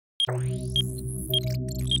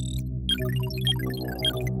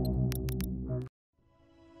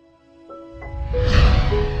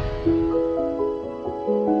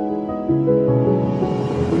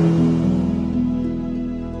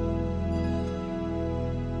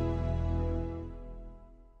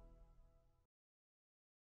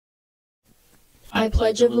I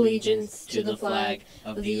pledge allegiance to the flag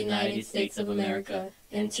of the United States of America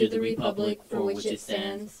and to the republic for which it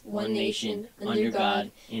stands, one nation, under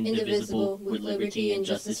God, indivisible, with liberty and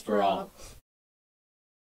justice for all.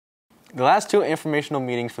 The last two informational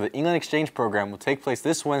meetings for the England Exchange Program will take place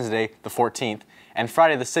this Wednesday, the 14th, and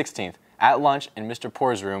Friday, the 16th, at lunch in Mr.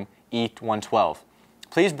 Poor's room, E112.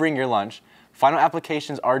 Please bring your lunch. Final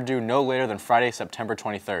applications are due no later than Friday, September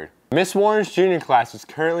 23rd. Miss Warren's junior class is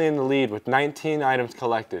currently in the lead with 19 items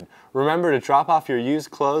collected. Remember to drop off your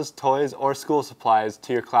used clothes, toys, or school supplies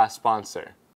to your class sponsor.